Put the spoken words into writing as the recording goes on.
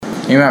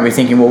You might be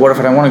thinking, well, what if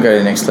I don't want to go to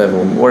the next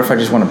level? What if I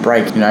just want to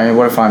break?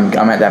 What if I'm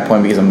at that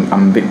point because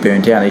I'm a bit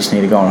burnt out, I just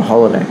need to go on a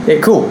holiday? Yeah,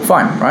 cool,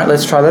 fine, right?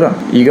 Let's try that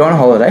on. You go on a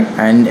holiday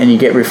and you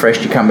get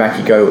refreshed, you come back,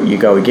 you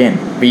go again.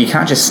 But you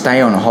can't just stay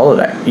on a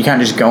holiday. You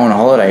can't just go on a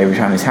holiday every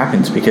time this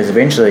happens, because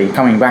eventually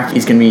coming back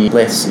is going to be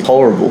less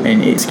tolerable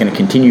and it's going to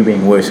continue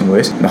being worse and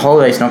worse. And the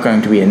holiday's not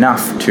going to be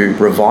enough to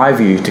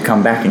revive you to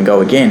come back and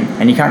go again.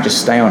 And you can't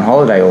just stay on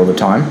holiday all the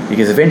time,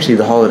 because eventually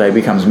the holiday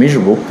becomes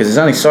miserable, because there's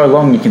only so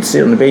long you can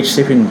sit on the beach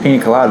sipping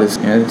pina coladas,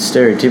 it's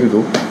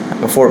stereotypical,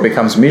 before it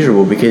becomes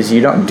miserable, because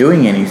you're not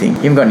doing anything.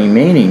 You haven't got any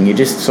meaning. You're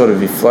just sort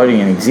of floating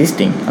and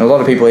existing. And a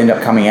lot of people end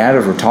up coming out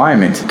of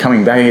retirement,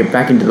 coming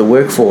back into the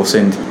workforce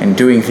and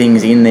doing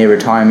things in their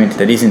retirement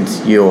that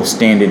isn't your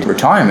standard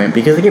retirement,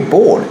 because they get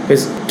bored.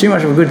 Because too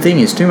much of a good thing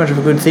is too much of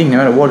a good thing, no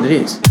matter what it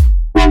is.